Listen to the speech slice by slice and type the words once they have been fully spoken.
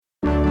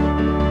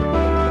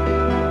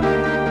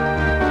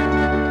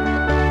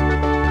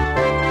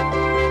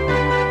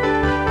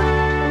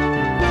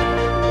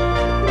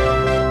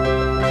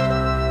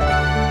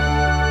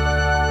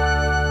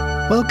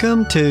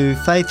Welcome to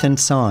Faith and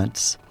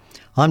Science.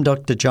 I'm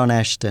Dr. John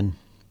Ashton.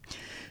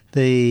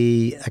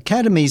 The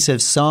academies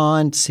of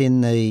science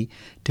in the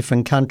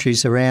different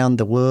countries around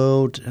the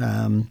world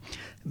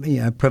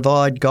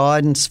provide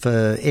guidance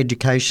for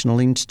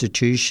educational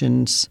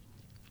institutions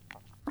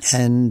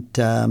and,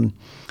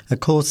 of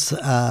course,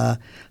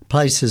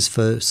 places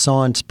for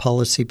science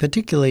policy,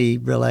 particularly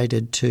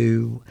related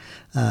to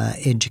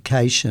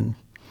education.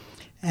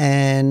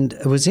 And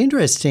it was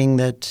interesting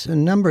that a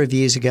number of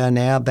years ago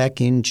now, back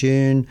in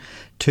June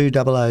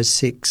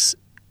 2006,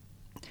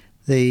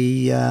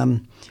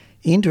 an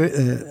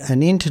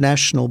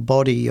international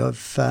body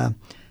of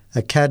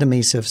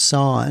academies of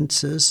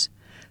sciences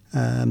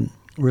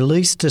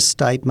released a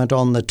statement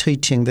on the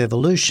teaching of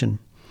evolution.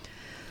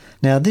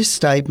 Now, this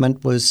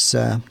statement was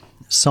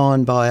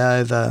signed by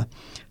over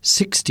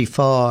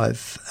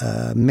 65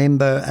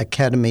 member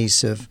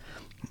academies of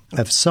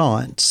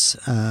science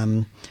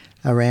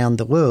around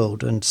the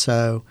world. And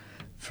so,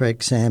 for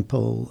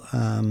example,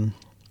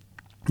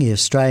 the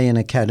Australian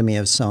Academy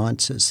of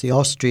Sciences, the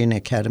Austrian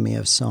Academy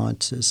of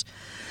Sciences,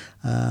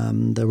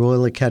 the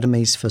Royal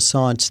Academies for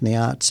Science and the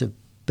Arts of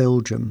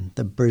Belgium,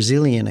 the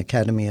Brazilian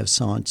Academy of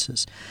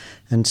Sciences,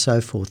 and so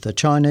forth, the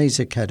Chinese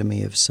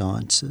Academy of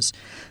Sciences.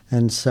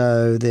 And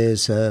so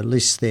there's a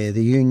list there,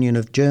 the Union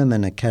of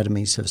German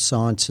Academies of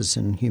Sciences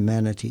and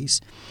Humanities,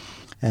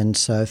 and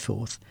so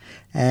forth.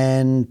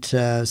 And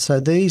so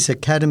these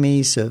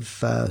academies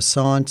of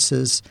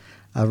sciences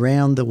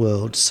around the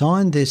world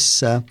signed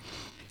this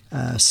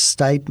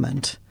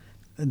statement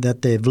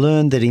that they've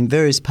learned that in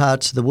various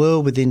parts of the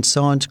world within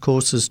science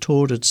courses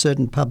taught at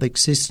certain public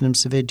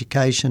systems of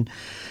education,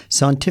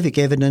 scientific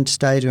evidence,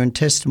 data and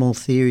testimonial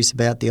theories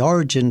about the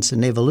origins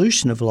and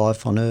evolution of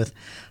life on Earth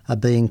are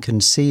being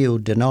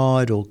concealed,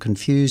 denied or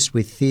confused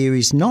with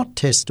theories not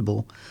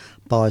testable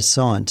by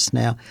science.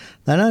 Now,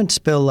 they don't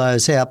spell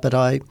those out, but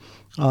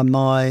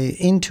my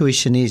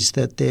intuition is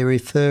that they're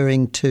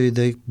referring to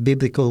the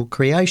biblical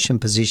creation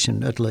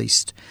position, at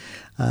least,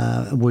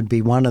 would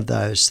be one of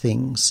those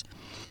things.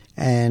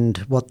 And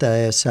what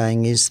they are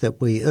saying is that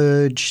we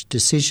urge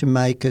decision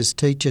makers,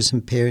 teachers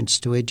and parents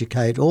to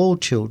educate all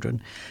children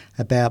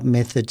about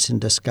methods and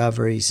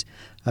discoveries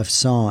of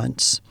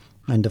science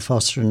and to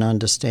foster an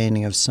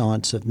understanding of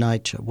science of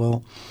nature.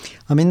 Well,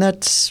 I mean,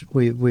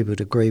 we would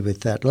agree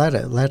with that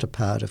latter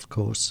part, of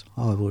course.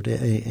 I would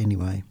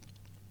anyway.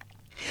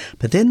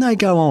 But then they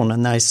go on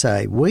and they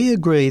say, we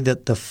agree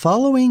that the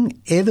following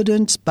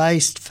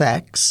evidence-based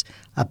facts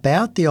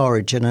about the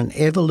origin and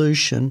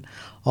evolution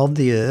of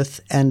the Earth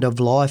and of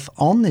life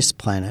on this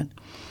planet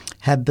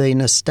have been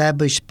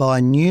established by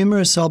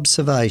numerous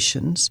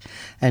observations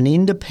and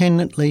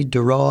independently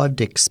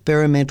derived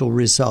experimental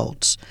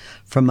results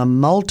from a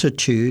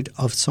multitude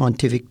of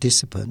scientific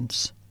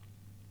disciplines.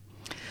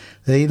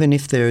 Even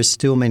if there are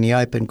still many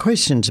open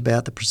questions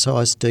about the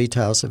precise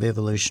details of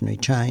evolutionary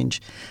change,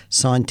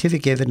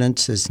 scientific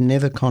evidence has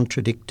never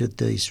contradicted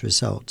these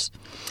results.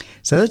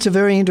 So that's a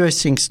very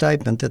interesting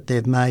statement that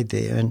they've made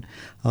there. And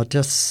I'll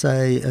just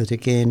say it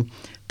again,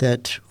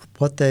 that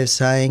what they're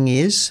saying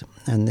is,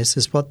 and this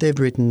is what they've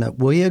written, that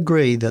we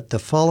agree that the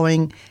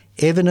following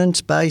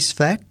evidence-based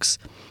facts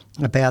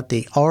about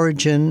the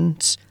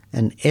origins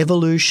and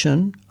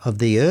evolution of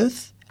the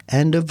Earth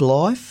and of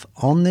life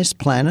on this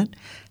planet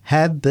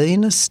have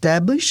been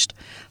established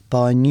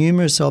by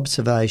numerous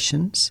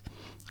observations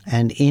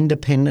and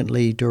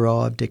independently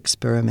derived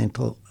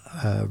experimental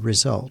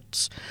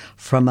results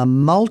from a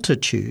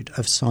multitude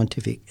of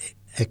scientific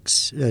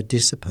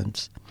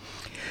disciplines.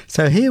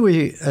 So here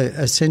we are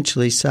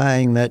essentially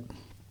saying that,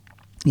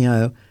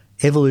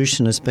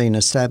 evolution has been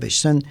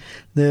established. And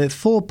the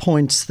 4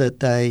 points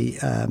that they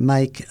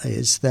make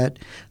is that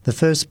the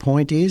first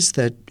point is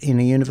that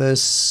in a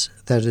universe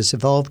that has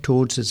evolved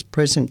towards its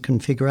present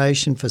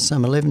configuration for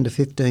some 11 to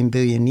 15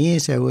 billion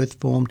years, our Earth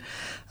formed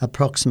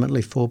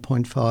approximately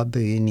 4.5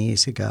 billion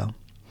years ago.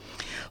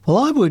 Well,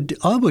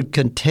 I would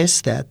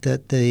contest that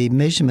the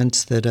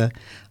measurements that are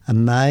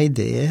made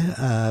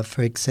there,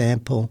 for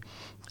example,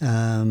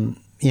 on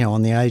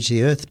the age of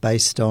the Earth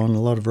based on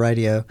a lot of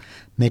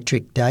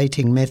radiometric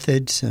dating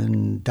methods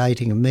and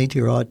dating of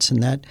meteorites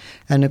and that.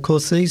 And, of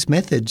course, these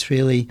methods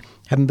really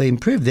haven't been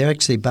proved. They're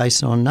actually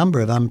based on a number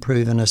of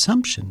unproven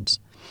assumptions.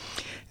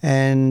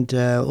 And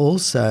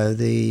also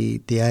the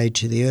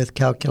age of the Earth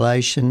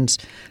calculations,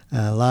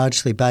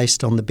 largely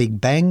based on the Big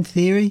Bang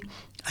theory,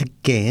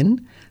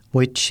 again,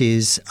 which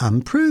is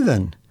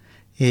unproven.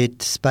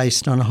 It's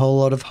based on a whole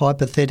lot of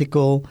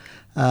hypothetical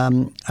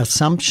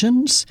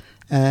assumptions,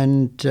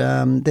 and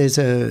there's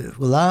a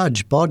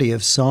large body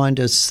of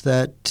scientists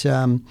that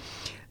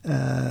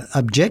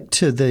object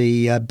to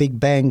the Big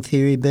Bang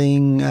theory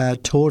being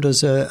taught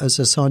as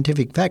a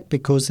scientific fact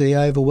because of the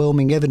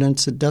overwhelming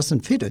evidence that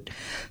doesn't fit it.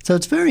 So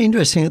it's very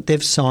interesting that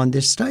they've signed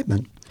this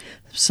statement.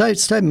 So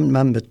statement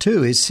number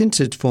 2 is, since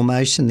its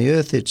formation, the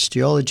Earth, its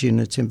geology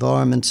and its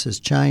environments has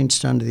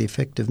changed under the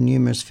effect of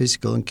numerous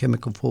physical and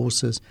chemical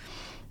forces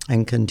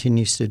and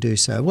continues to do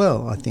so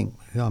well. I think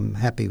I'm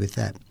happy with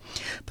that.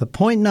 But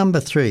point number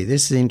 3,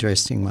 this is an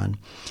interesting one.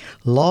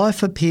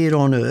 Life appeared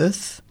on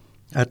Earth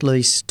at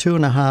least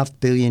 2.5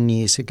 billion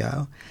years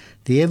ago.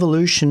 The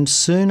evolution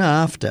soon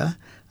after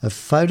of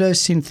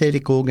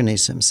photosynthetic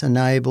organisms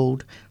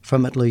enabled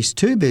from at least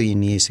 2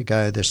 billion years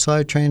ago the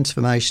slow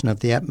transformation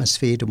of the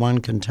atmosphere to one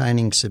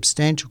containing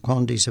substantial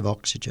quantities of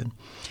oxygen.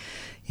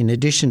 In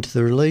addition to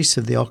the release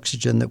of the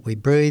oxygen that we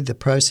breathe, the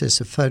process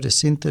of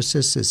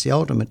photosynthesis is the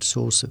ultimate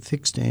source of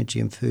fixed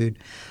energy and food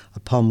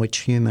upon which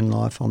human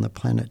life on the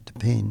planet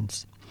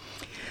depends.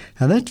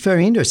 Now that's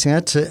very interesting.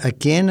 That's,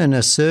 again, an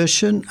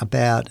assertion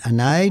about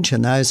an age,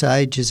 and those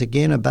ages,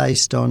 again, are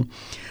based on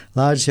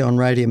largely on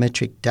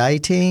radiometric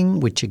dating,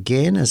 which,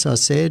 again, as I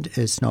said,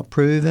 is not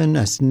proven,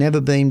 has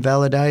never been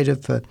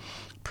validated for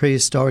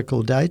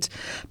prehistorical dates.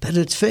 But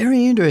it's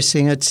very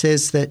interesting. It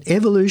says that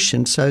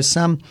evolution, so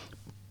some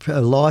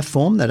life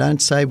form, they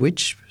don't say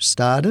which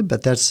started,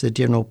 but that's the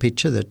general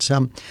picture, that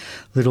some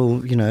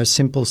little,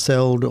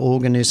 simple-celled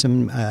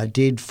organism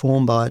did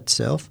form by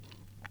itself.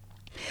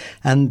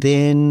 And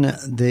then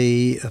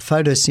the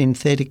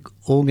photosynthetic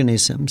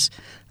organisms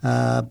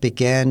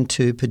began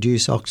to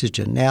produce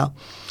oxygen. Now,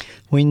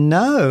 we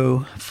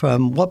know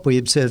from what we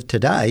observe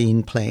today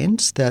in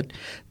plants that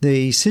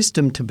the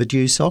system to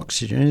produce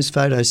oxygen is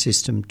called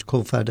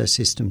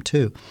photosystem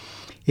 2.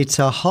 It's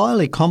a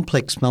highly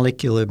complex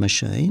molecular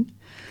machine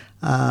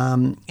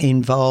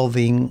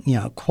involving,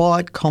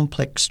 quite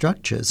complex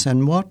structures.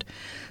 And what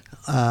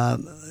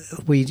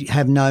we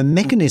have no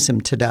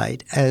mechanism to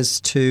date as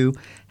to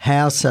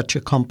how such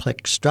a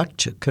complex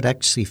structure could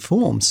actually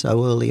form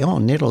so early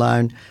on, let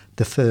alone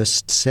the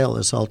first cell,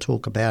 as I'll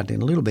talk about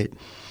in a little bit.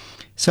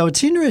 So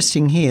it's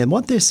interesting here.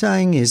 What they're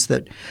saying is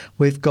that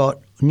we've got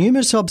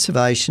numerous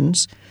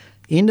observations,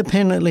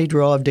 independently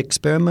derived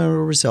experimental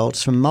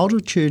results from a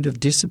multitude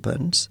of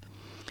disciplines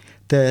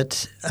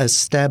that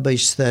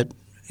establish that,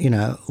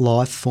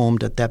 life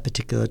formed at that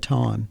particular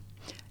time.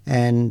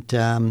 And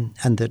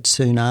that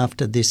soon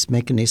after this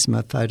mechanism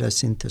of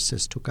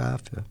photosynthesis took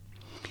after.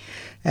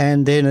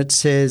 And then it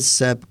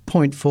says,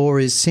 point 4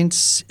 is,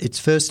 since its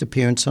first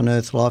appearance on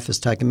Earth, life has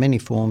taken many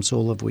forms,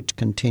 all of which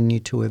continue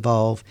to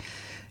evolve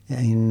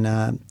in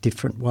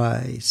different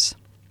ways.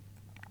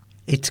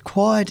 It's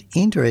quite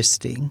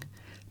interesting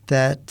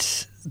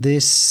that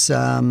this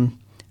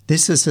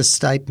is a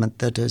statement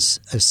that is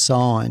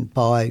signed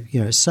by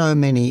so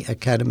many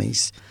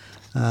academies.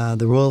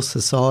 The Royal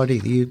Society,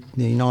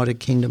 the United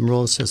Kingdom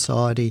Royal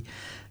Society,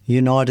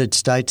 United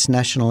States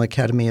National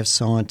Academy of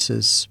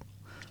Sciences,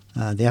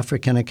 the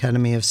African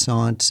Academy of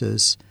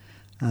Sciences,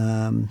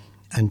 and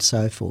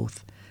so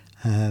forth,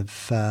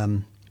 have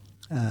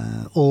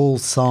all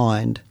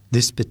signed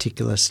this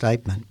particular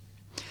statement.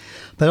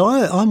 But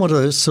I want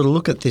to sort of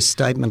look at this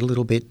statement a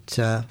little bit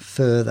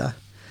further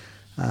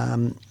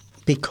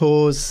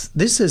because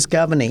this is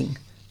governing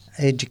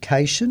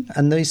education,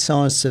 and these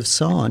scientists have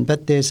signed,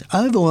 but there's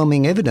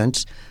overwhelming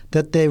evidence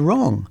that they're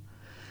wrong,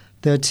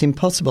 that it's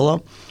impossible.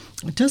 I'll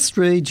just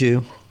read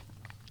you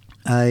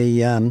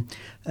a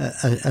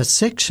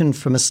section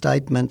from a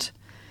statement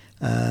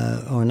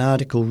or an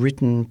article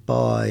written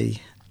by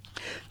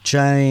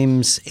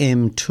James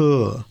M.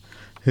 Tour,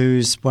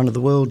 who's one of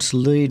the world's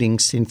leading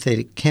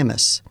synthetic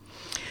chemists.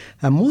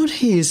 And what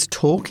he is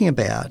talking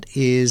about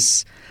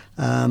is,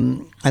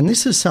 and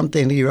this is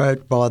something he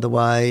wrote, by the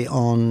way,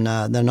 on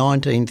the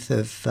 19th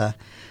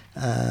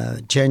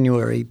of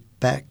January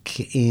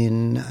back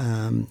in,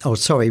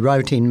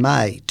 wrote in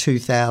May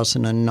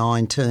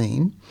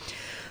 2019.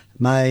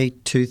 May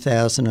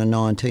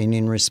 2019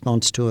 in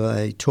response to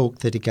a talk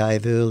that he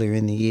gave earlier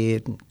in the year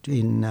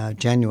in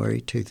January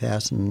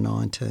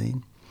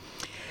 2019.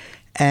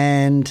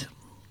 And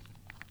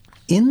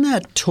in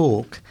that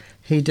talk,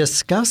 he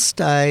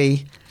discussed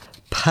a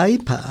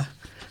paper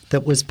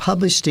that was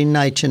published in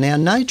Nature. Now,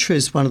 Nature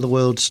is one of the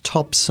world's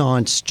top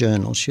science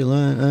journals. You'll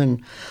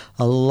earn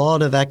a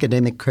lot of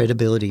academic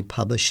credibility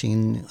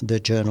publishing the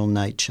journal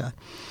Nature.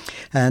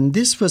 And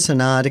this was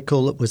an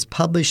article that was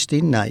published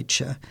in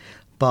Nature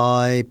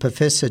by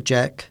Professor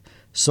Jack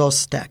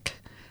Szostak,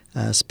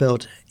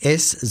 spelled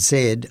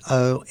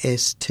Szostak.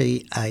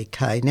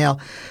 Now,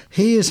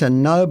 he is a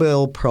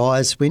Nobel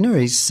Prize winner.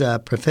 He's a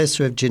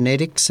professor of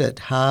genetics at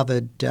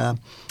Harvard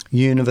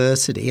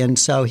University. And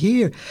so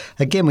here,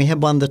 again, we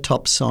have one of the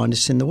top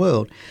scientists in the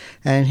world.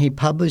 And he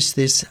published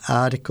this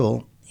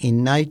article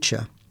in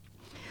Nature.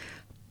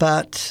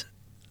 But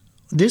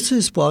this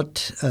is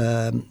what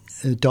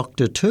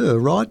Dr. Tour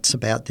writes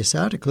about this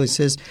article. He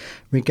says,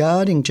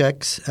 regarding Jack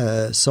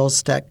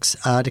Szostak's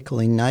article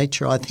in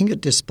Nature, I think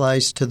it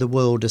displays to the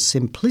world a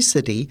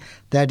simplicity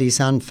that is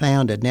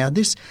unfounded. Now,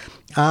 this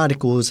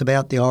article is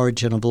about the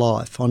origin of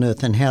life on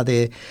Earth and how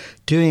they're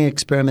doing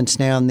experiments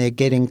now and they're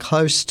getting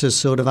close to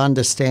sort of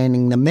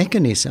understanding the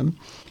mechanism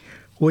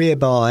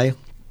whereby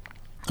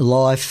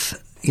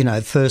life,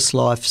 first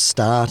life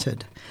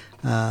started,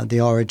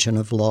 the origin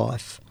of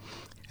life.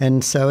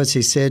 And so, as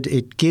he said,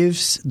 it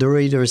gives the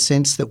reader a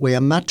sense that we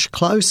are much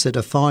closer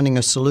to finding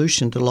a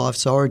solution to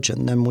life's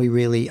origin than we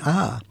really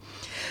are.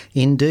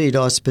 Indeed,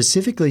 I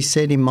specifically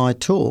said in my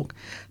talk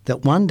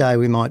that one day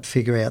we might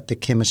figure out the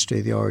chemistry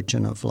of the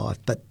origin of life,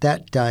 but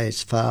that day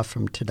is far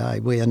from today.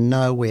 We are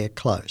nowhere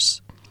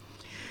close.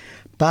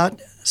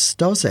 But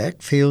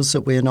Stozak feels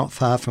that we are not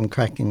far from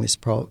cracking this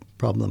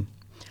problem.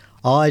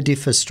 I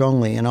differ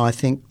strongly, and I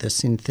think the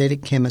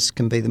synthetic chemists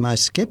can be the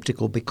most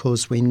sceptical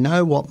because we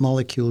know what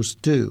molecules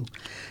do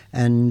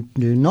and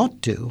do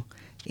not do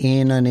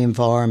in an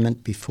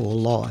environment before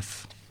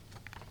life.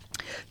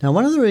 Now,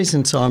 one of the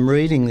reasons I'm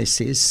reading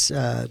this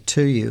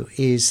to you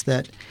is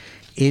that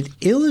it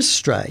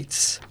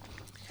illustrates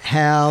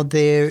how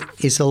there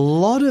is a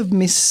lot of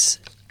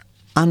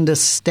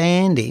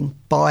misunderstanding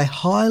by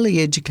highly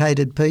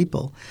educated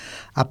people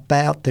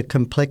about the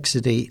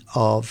complexity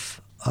of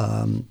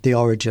the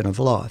origin of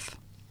life.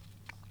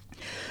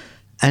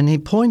 And he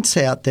points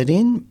out that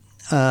in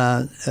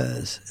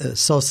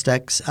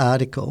Szostak's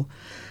article,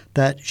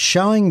 that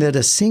showing that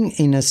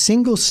in a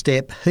single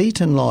step,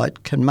 heat and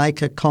light can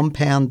make a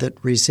compound that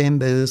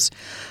resembles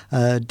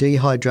a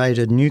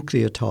dehydrated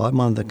nucleotide,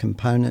 one of the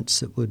components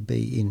that would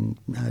be in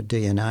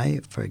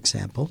DNA, for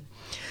example,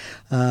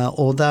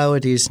 although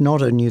it is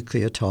not a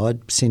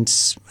nucleotide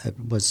since it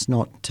was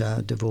not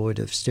devoid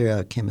of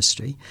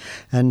stereochemistry.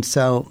 And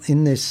so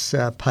in this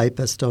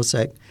paper,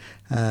 Szostak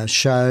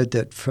showed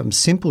that from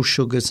simple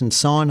sugars and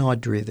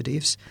cyanide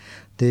derivatives,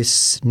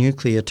 this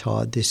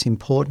nucleotide, this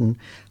important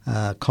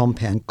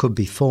compound, could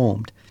be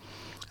formed.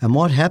 And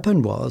what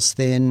happened was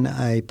then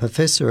a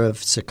professor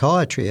of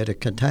psychiatry at a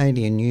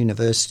Canadian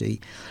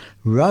university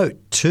wrote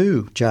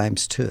to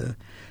James Tour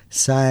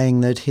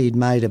saying that he'd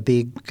made a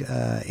big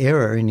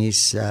error in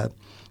his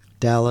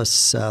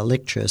Dallas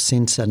lecture,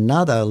 since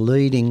another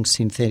leading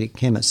synthetic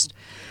chemist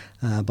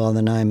by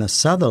the name of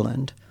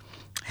Sutherland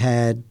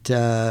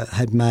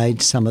had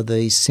made some of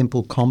these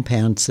simple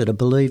compounds that are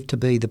believed to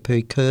be the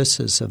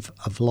precursors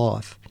of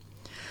life.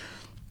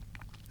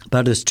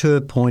 But as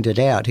Tour pointed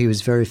out, he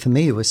was very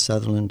familiar with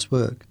Sutherland's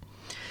work.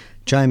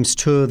 James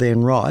Tour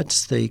then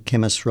writes, the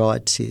chemist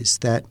writes, is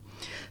that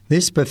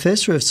this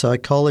professor of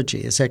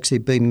psychology has actually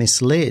been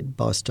misled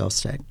by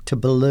Szostak to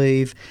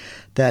believe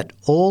that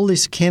all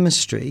this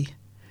chemistry,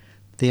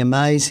 the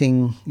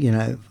amazing,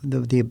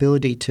 the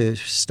ability to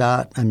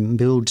start and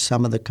build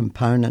some of the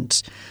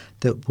components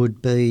that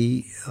would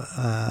be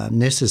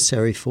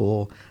necessary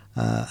for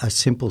a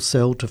simple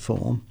cell to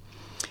form,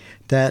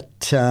 that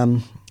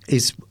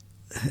is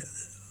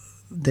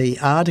the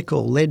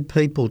article led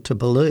people to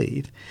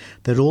believe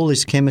that all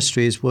this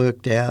chemistry is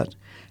worked out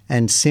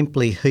and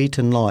simply heat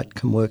and light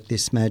can work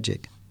this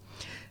magic.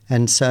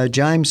 And so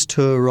James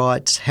Tour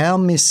writes, how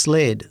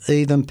misled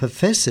even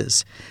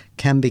professors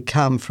can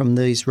become from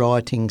these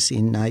writings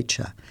in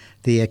Nature.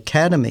 The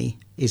Academy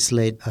is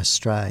led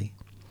astray.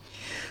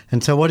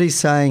 And so what he's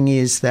saying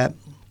is that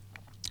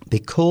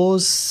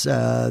because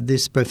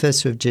this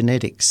professor of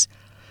genetics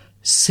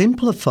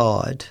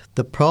simplified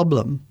the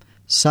problem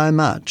so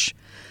much,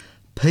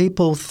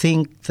 people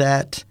think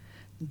that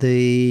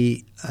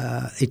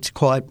it's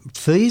quite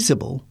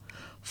feasible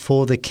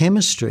for the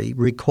chemistry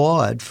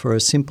required for a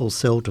simple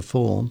cell to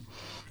form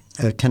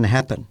can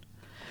happen.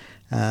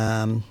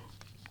 And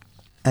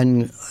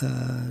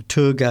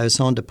Tour goes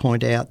on to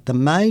point out the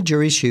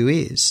major issue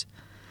is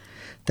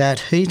that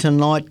heat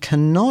and light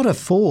cannot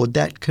afford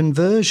that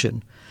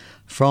conversion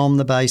from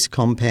the base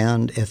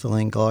compound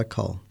ethylene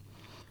glycol,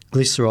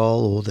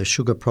 glycerol, or the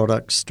sugar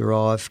products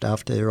derived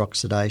after their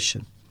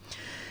oxidation.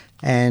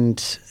 And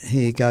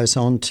he goes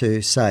on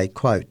to say,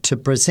 quote, to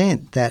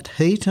present that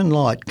heat and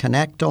light can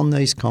act on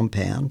these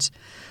compounds,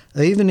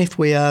 even if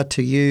we are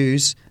to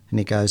use, and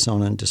he goes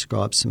on and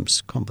describes some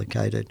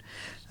complicated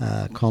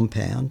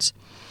compounds,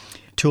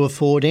 to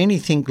afford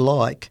anything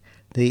like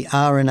the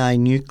RNA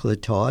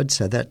nucleotide,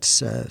 so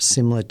that's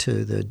similar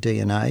to the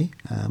DNA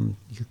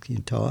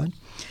nucleotide,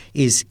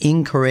 is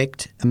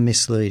incorrect and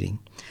misleading.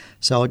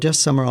 So I'll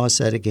just summarise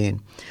that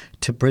again.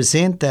 To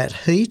present that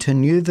heat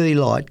and UV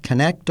light can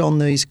act on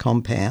these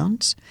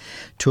compounds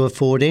to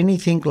afford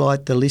anything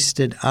like the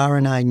listed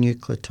RNA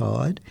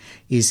nucleotide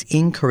is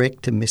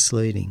incorrect and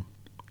misleading.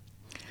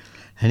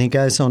 And he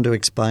goes on to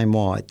explain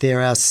why.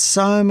 There are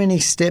so many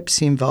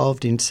steps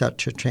involved in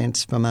such a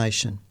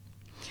transformation.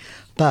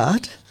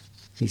 But,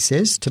 he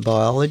says, to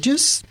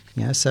biologists,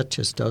 such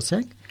as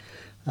Szostak,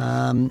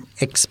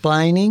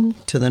 explaining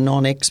to the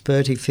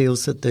non-expert, he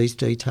feels that these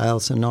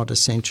details are not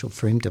essential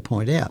for him to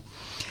point out.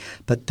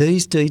 But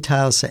these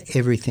details are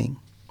everything.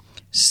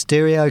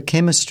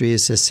 Stereochemistry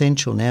is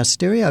essential. Now,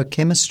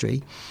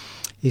 stereochemistry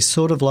is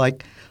sort of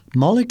like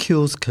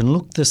molecules can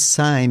look the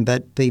same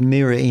but be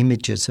mirror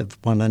images of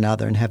one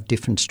another and have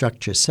different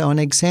structures. So an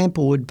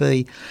example would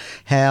be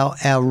how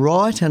our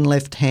right and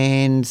left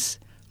hands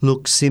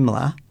look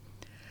similar,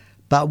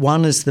 but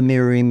one is the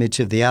mirror image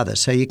of the other.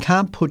 So you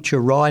can't put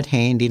your right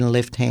hand in a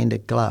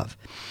left-handed glove.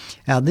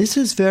 Now, this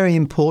is very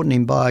important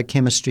in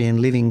biochemistry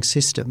and living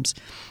systems,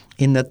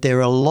 in that there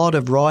are a lot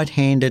of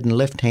right-handed and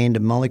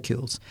left-handed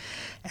molecules.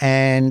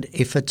 And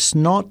if it's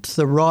not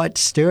the right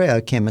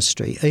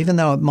stereochemistry, even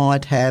though it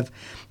might have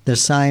the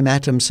same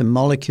atoms and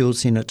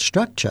molecules in its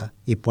structure,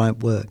 it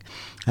won't work.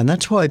 And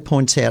that's why he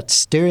points out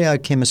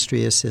stereochemistry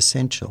is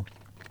essential,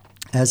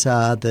 as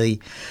are the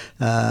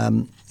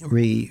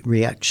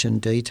reaction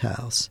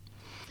details.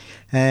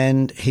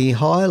 And he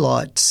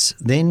highlights,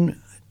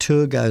 then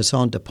Tuer goes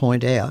on to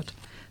point out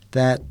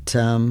that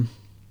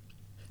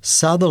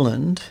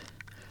Sutherland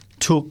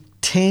took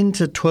 10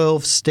 to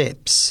 12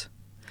 steps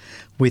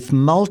with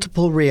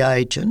multiple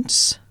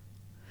reagents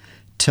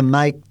to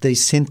make the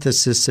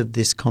synthesis of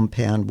this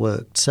compound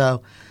work.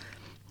 So,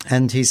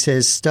 and he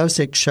says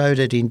Stojek showed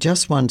it in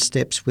just one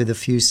steps with a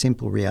few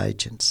simple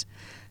reagents.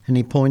 And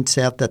he points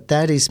out that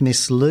that is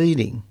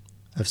misleading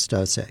of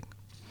Stojek.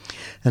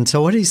 And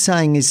so what he's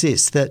saying is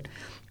this, that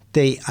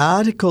the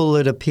article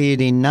that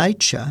appeared in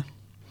Nature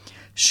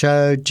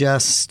showed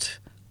just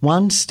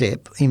one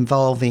step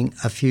involving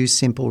a few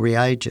simple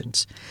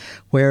reagents,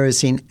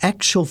 whereas in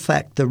actual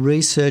fact the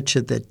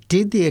researcher that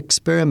did the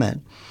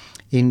experiment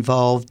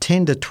involved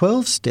 10 to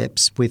 12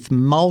 steps with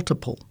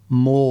multiple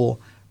more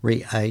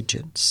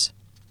reagents.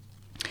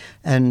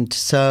 And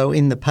so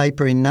in the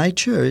paper in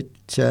Nature it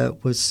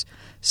was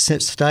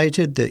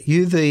stated that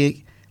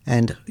UV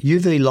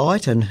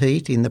light and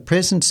heat in the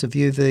presence of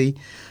UV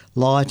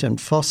light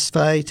and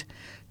phosphate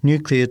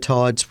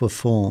nucleotides were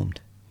formed.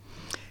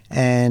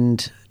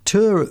 And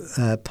Tuer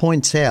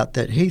points out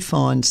that he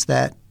finds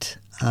that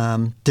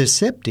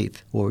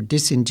deceptive or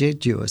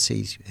disingenuous,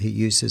 he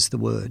uses the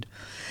word,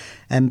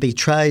 and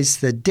betrays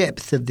the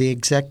depth of the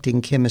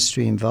exacting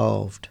chemistry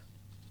involved.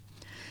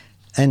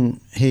 And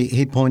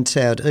he points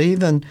out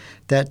even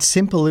that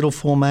simple little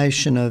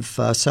formation of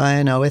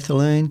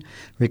cyanoethylene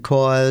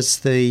requires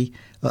the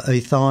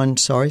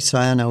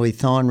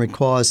cyanoethine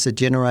requires the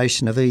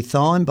generation of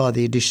ethyne by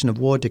the addition of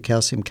water to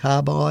calcium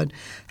carbide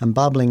and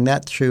bubbling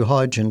that through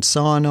hydrogen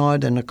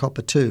cyanide and a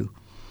copper 2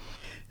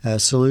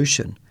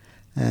 solution.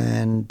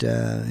 And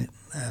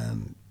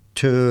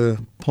Tuer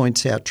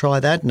points out, try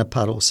that in a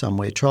puddle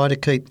somewhere. Try to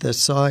keep the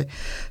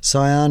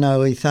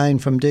cyanoethane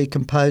from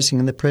decomposing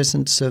in the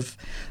presence of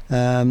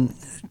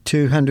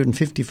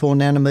 254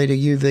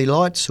 nanometre UV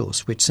light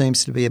source, which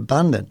seems to be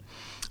abundant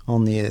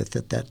on the Earth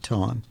at that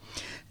time.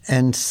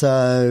 And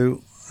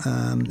so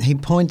he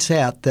points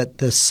out that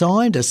the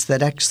scientists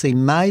that actually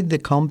made the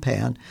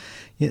compound,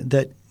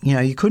 that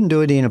you couldn't do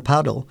it in a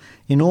puddle.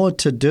 In order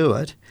to do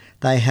it,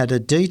 they had a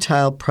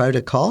detailed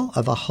protocol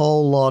of a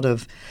whole lot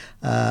of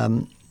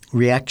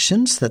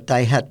reactions that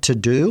they had to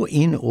do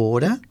in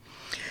order.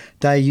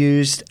 They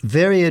used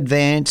very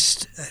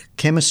advanced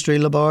chemistry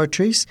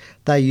laboratories.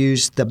 They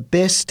used the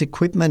best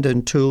equipment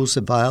and tools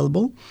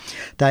available.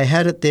 They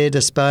had at their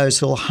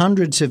disposal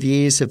hundreds of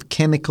years of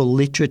chemical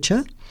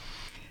literature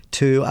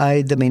to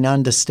aid them in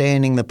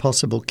understanding the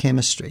possible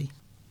chemistry.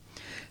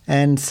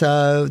 And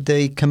so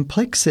the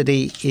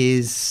complexity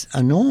is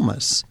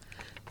enormous.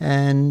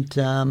 And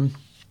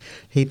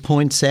he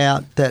points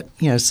out that,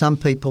 some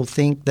people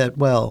think that,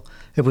 well,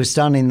 it was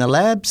done in the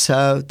lab,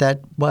 so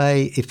that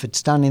way, if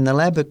it's done in the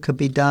lab, it could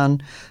be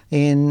done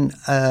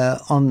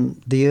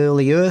on the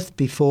early Earth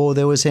before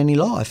there was any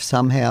life.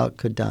 Somehow it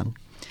could be done.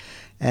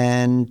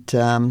 And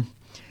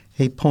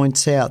he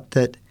points out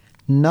that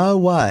no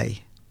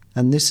way,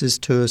 and this is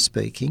Tuer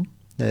speaking,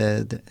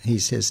 he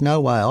says,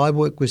 no way, I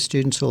work with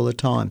students all the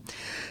time.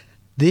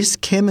 This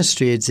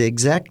chemistry is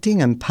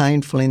exacting and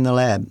painful in the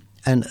lab.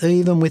 And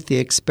even with the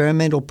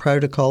experimental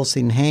protocols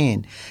in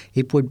hand,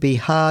 it would be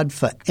hard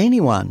for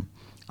anyone,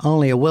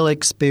 only a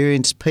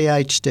well-experienced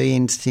PhD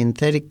in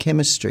synthetic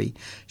chemistry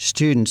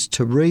students,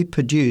 to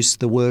reproduce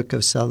the work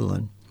of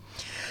Sutherland.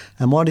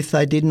 And what if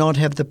they did not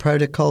have the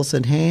protocols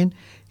at hand?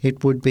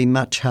 It would be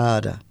much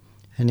harder.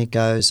 And he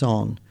goes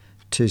on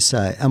to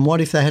say, and what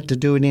if they had to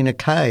do it in a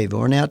cave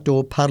or an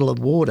outdoor puddle of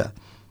water?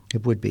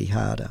 It would be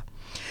harder.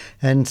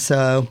 And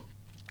so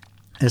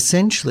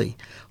essentially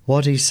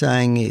what he's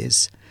saying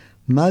is,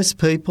 most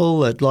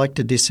people that like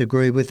to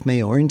disagree with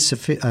me or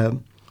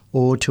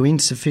to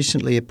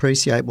insufficiently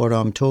appreciate what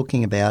I'm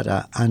talking about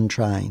are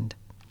untrained.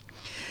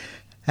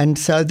 And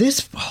so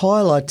this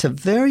highlights a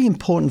very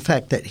important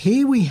fact that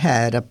here we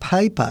had a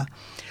paper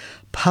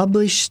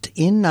published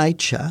in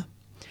Nature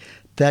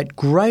that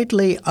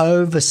greatly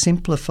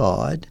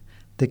oversimplified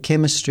the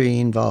chemistry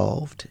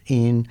involved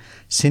in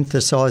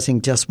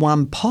synthesising just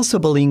one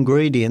possible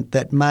ingredient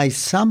that may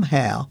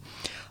somehow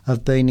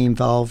have been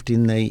involved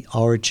in the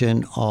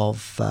origin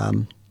of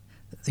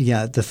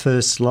the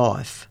first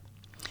life.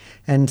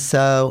 And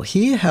so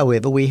here,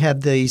 however, we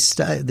have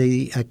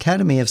the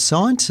Academy of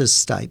Sciences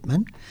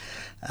statement,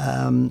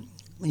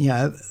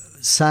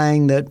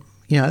 saying that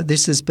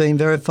this has been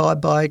verified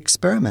by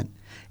experiment.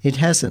 It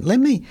hasn't. Let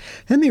me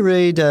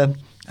read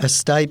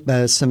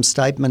some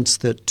statements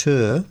that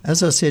Tuer,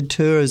 as I said,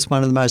 Tuer is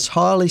one of the most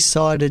highly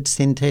cited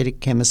synthetic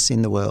chemists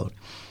in the world.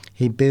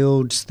 He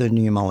builds the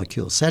new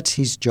molecules. That's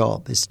his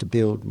job, is to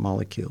build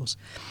molecules.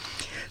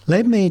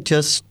 Let me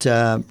just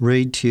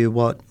read to you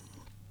what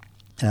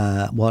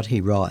he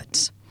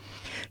writes.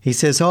 He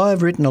says, I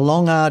have written a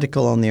long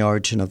article on the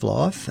origin of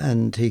life,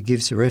 and he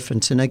gives a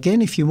reference. And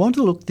again, if you want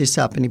to look this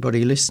up,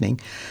 anybody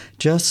listening,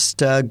 just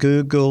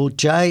Google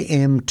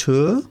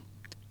jmtour.com.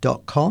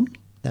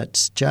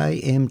 That's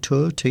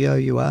jmtour.com,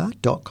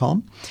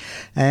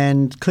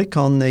 and click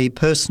on the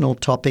Personal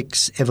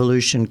Topics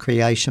Evolution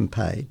Creation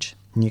page,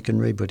 and you can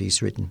read what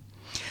he's written.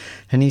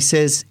 And he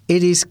says,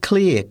 it is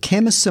clear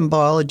chemists and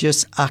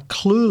biologists are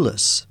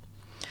clueless.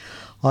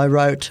 I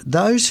wrote,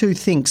 those who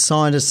think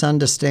scientists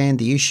understand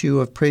the issue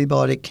of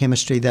prebiotic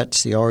chemistry,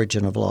 that's the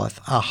origin of life,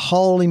 are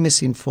wholly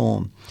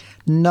misinformed.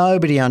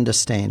 Nobody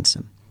understands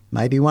them.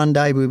 Maybe one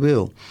day we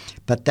will,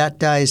 but that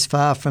day is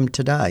far from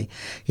today.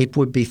 It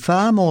would be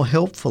far more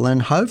helpful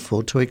and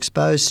hopeful to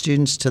expose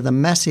students to the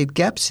massive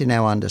gaps in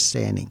our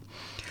understanding.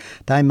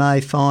 They may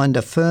find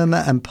a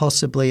firmer and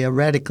possibly a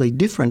radically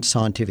different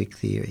scientific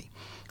theory.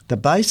 The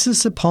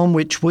basis upon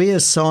which we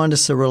as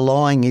scientists are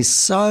relying is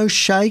so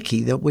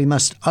shaky that we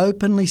must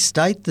openly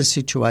state the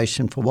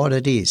situation for what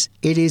it is.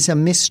 It is a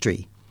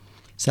mystery.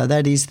 So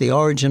that is, the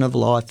origin of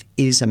life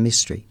is a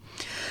mystery.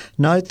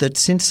 Note that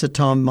since the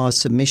time of my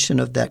submission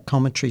of that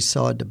commentary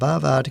cited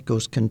above,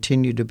 articles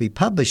continue to be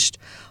published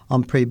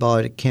on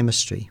prebiotic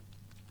chemistry.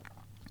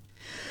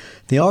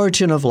 The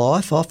origin of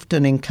life,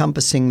 often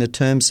encompassing the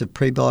terms of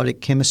prebiotic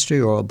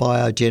chemistry or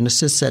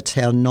biogenesis, that's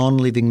how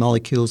non-living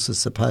molecules are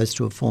supposed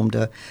to have formed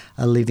a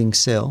living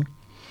cell.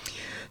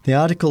 The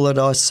article that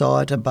I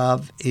cite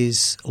above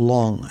is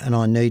long and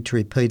I need to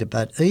repeat it,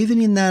 but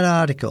even in that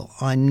article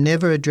I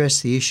never address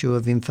the issue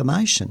of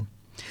information.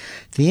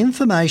 The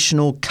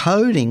informational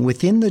coding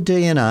within the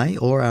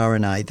DNA or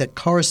RNA that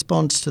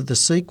corresponds to the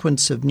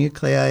sequence of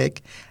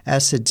nucleic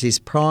acids is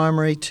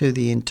primary to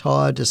the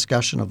entire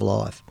discussion of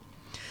life.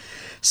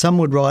 Some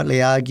would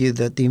rightly argue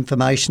that the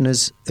information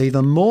is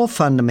even more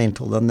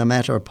fundamental than the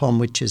matter upon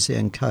which is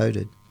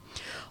encoded.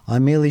 I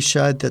merely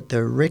showed that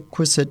the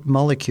requisite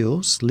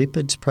molecules,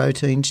 lipids,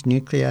 proteins,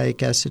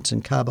 nucleic acids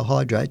and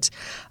carbohydrates,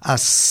 are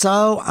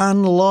so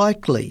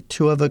unlikely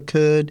to have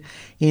occurred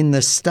in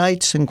the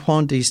states and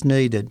quantities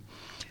needed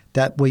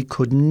that we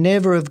could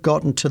never have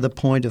gotten to the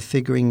point of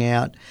figuring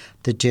out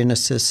the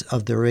genesis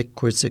of the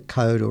requisite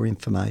code or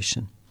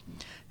information.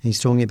 He's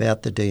talking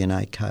about the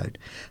DNA code.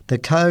 The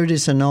code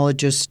is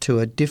analogous to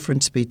a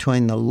difference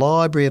between the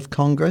Library of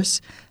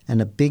Congress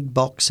and a big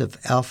box of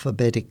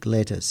alphabetic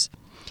letters.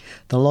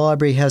 The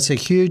library has a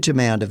huge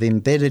amount of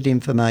embedded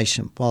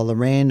information, while the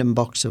random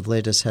box of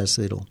letters has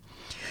little.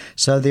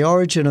 So the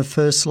origin of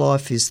first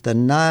life is the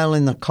nail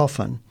in the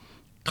coffin,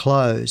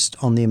 closed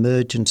on the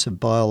emergence of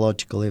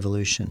biological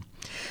evolution.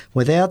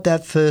 Without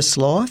that first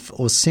life,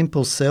 or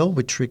simple cell,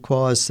 which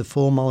requires the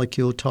 4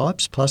 molecule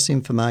types plus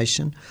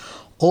information,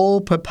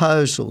 all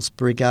proposals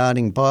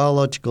regarding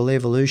biological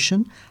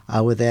evolution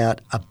are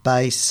without a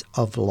base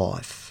of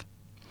life.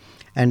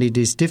 And it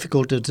is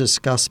difficult to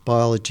discuss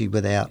biology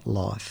without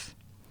life.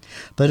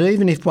 But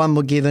even if one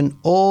were given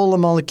all the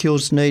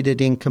molecules needed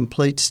in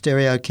complete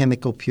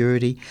stereochemical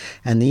purity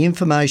and the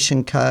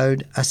information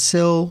code,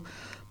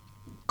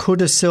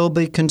 could a cell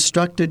be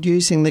constructed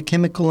using the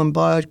chemical and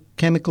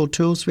biochemical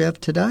tools we have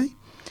today?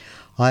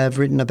 I have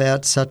written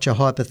about such a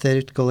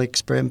hypothetical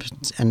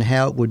experiment and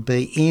how it would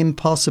be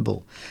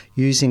impossible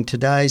using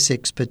today's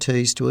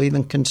expertise to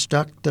even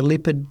construct the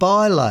lipid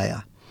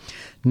bilayer,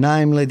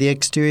 namely the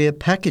exterior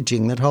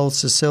packaging that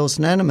holds the cell's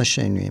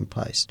nanomachinery in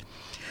place.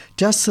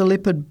 Just the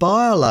lipid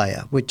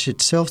bilayer, which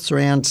itself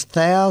surrounds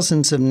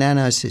thousands of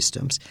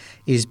nanosystems,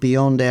 is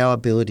beyond our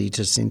ability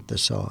to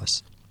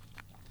synthesise.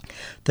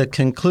 The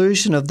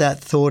conclusion of that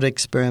thought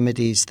experiment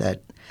is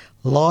that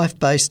life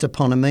based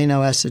upon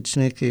amino acids,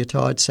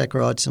 nucleotides,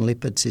 saccharides and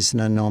lipids is an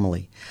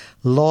anomaly.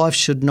 Life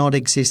should not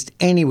exist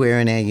anywhere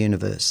in our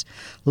universe.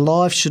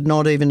 Life should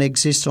not even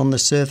exist on the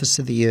surface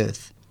of the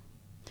earth.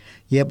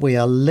 Yet we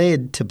are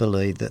led to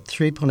believe that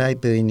 3.8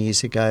 billion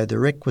years ago the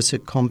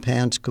requisite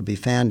compounds could be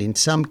found in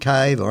some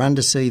cave or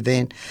undersea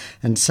vent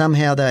and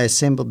somehow they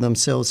assembled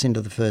themselves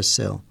into the first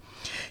cell.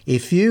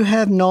 If you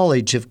have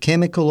knowledge of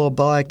chemical or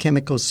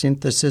biochemical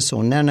synthesis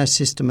or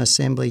nanosystem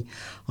assembly,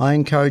 I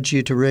encourage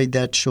you to read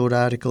that short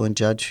article and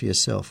judge for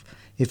yourself.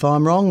 If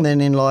I'm wrong,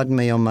 then enlighten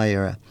me on my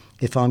error.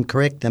 If I'm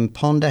correct, then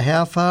ponder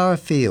how far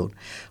afield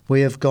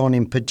we have gone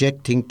in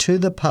projecting to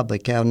the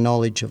public our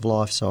knowledge of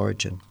life's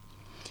origin.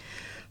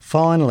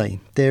 Finally,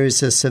 there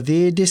is a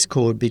severe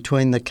discord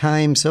between the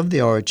claims of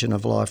the origin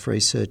of life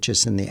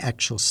researchers and the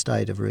actual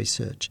state of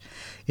research.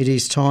 It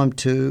is time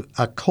to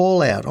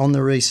call out on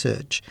the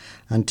research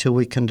until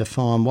we can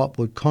define what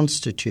would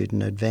constitute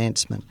an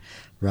advancement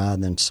rather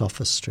than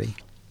sophistry.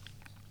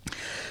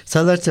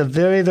 So that's a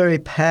very, very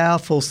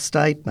powerful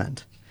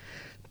statement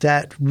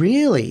that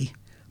really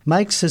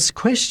makes us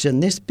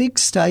question this big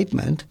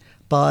statement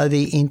by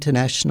the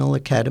International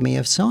Academy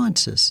of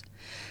Sciences.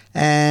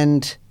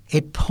 And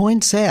it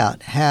points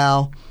out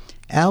how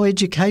our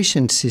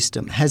education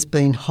system has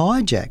been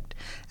hijacked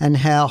and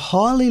how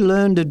highly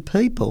learned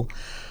people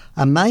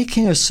are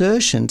making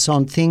assertions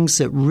on things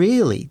that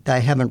really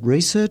they haven't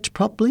researched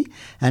properly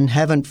and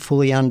haven't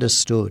fully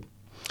understood.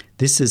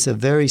 This is a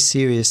very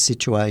serious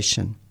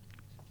situation.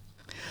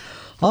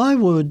 I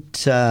would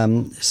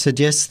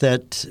suggest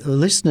that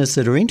listeners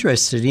that are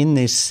interested in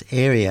this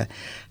area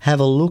have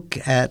a look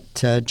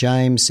at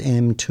James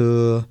M.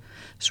 Tour's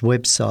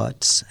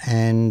websites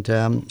and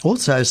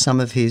also some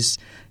of his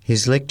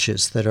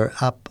lectures that are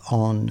up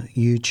on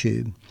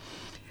YouTube.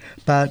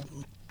 But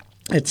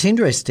it's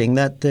interesting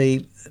that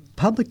the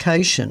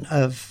publication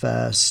of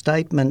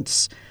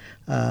statements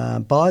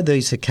by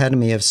these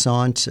Academy of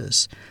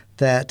Sciences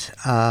that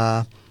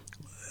are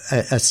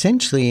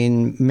essentially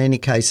in many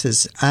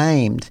cases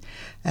aimed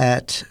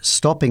at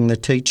stopping the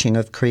teaching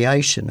of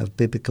creation, of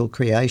biblical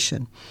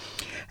creation.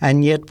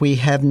 And yet we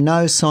have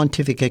no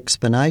scientific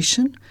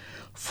explanation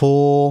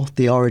for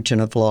the origin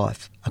of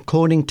life.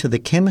 According to the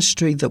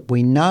chemistry that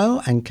we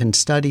know and can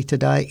study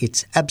today,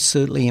 it's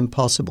absolutely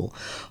impossible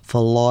for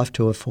life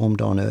to have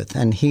formed on Earth.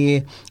 And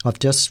here I've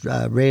just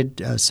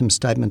read some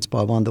statements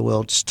by one of the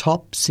world's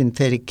top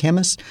synthetic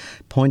chemists,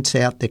 points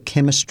out the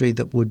chemistry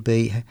that would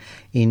be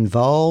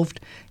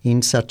involved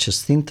in such a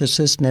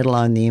synthesis, let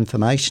alone the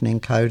information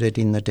encoded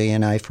in the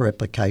DNA for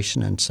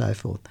replication and so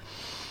forth.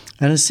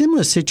 And a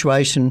similar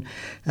situation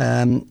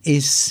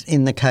is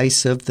in the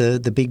case of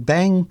the Big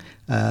Bang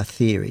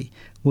theory.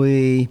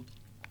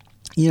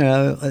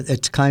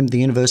 It's claimed the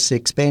universe is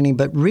expanding,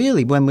 but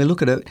really when we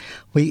look at it,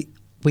 we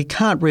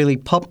can't really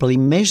properly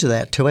measure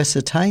that to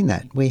ascertain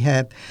that. We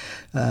have,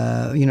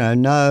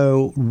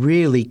 no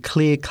really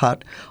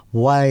clear-cut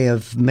way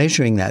of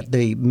measuring that.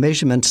 The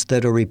measurements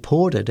that are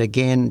reported,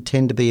 again,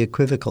 tend to be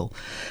equivocal.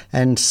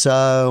 And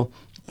so,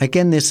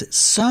 again, there's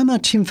so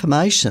much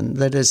information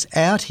that is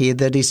out here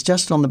that is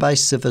just on the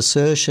basis of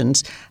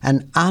assertions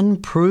and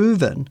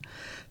unproven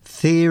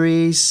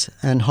theories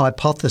and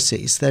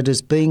hypotheses that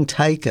is being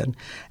taken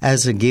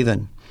as a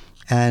given.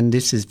 And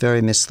this is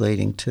very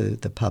misleading to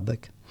the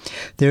public.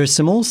 There are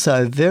some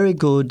also very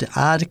good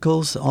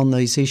articles on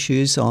these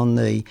issues on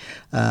the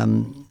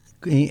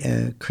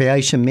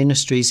Creation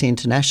Ministries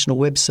International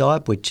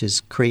website, which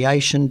is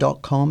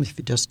creation.com. If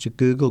you just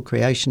Google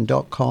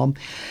creation.com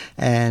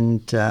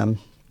and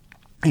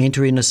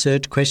enter in a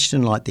search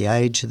question like the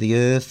age of the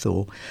earth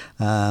or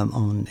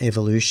on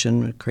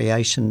evolution,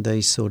 creation,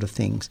 these sort of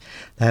things.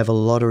 They have a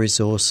lot of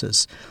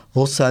resources.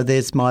 Also,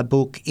 there's my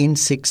book, In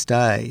 6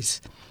 Days,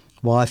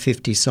 Why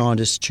 50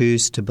 Scientists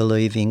Choose to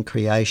Believe in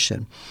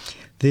Creation.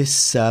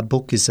 This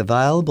book is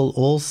available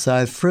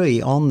also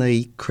free on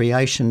the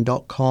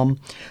creation.com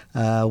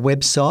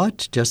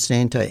website. Just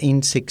enter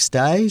In 6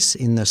 Days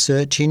in the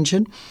search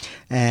engine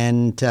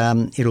and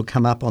it'll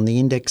come up on the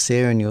index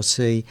there and you'll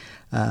see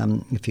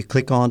if you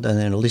click on it and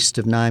then a list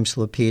of names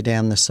will appear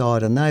down the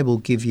side and they will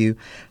give you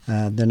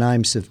the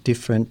names of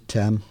different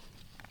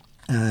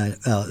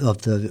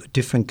of the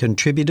different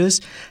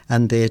contributors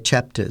and their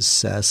chapters,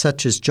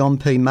 such as John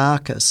P.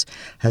 Marcus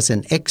has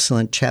an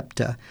excellent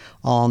chapter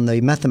on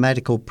the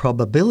mathematical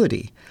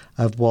probability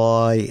of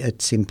why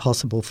it's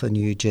impossible for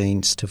new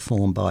genes to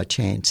form by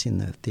chance in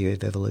the theory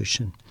of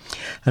evolution.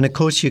 And of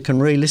course you can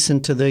re-listen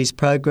to these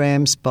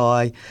programs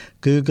by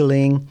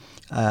Googling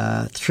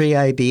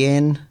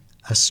 3ABN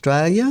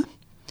Australia,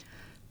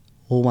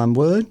 all one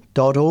word,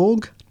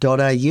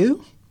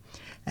 .org.au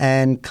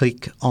and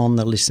click on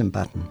the listen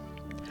button.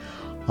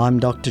 I'm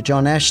Dr.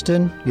 John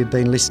Ashton. You've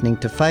been listening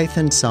to Faith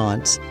and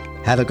Science.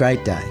 Have a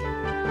great day.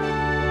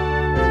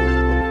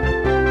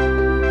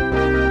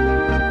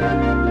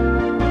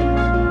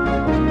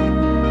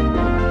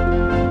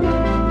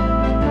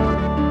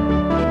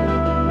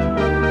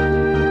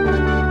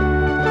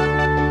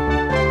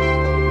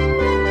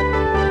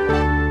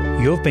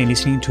 You've been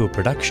listening to a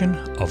production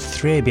of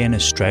 3ABN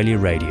Australia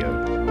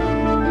Radio.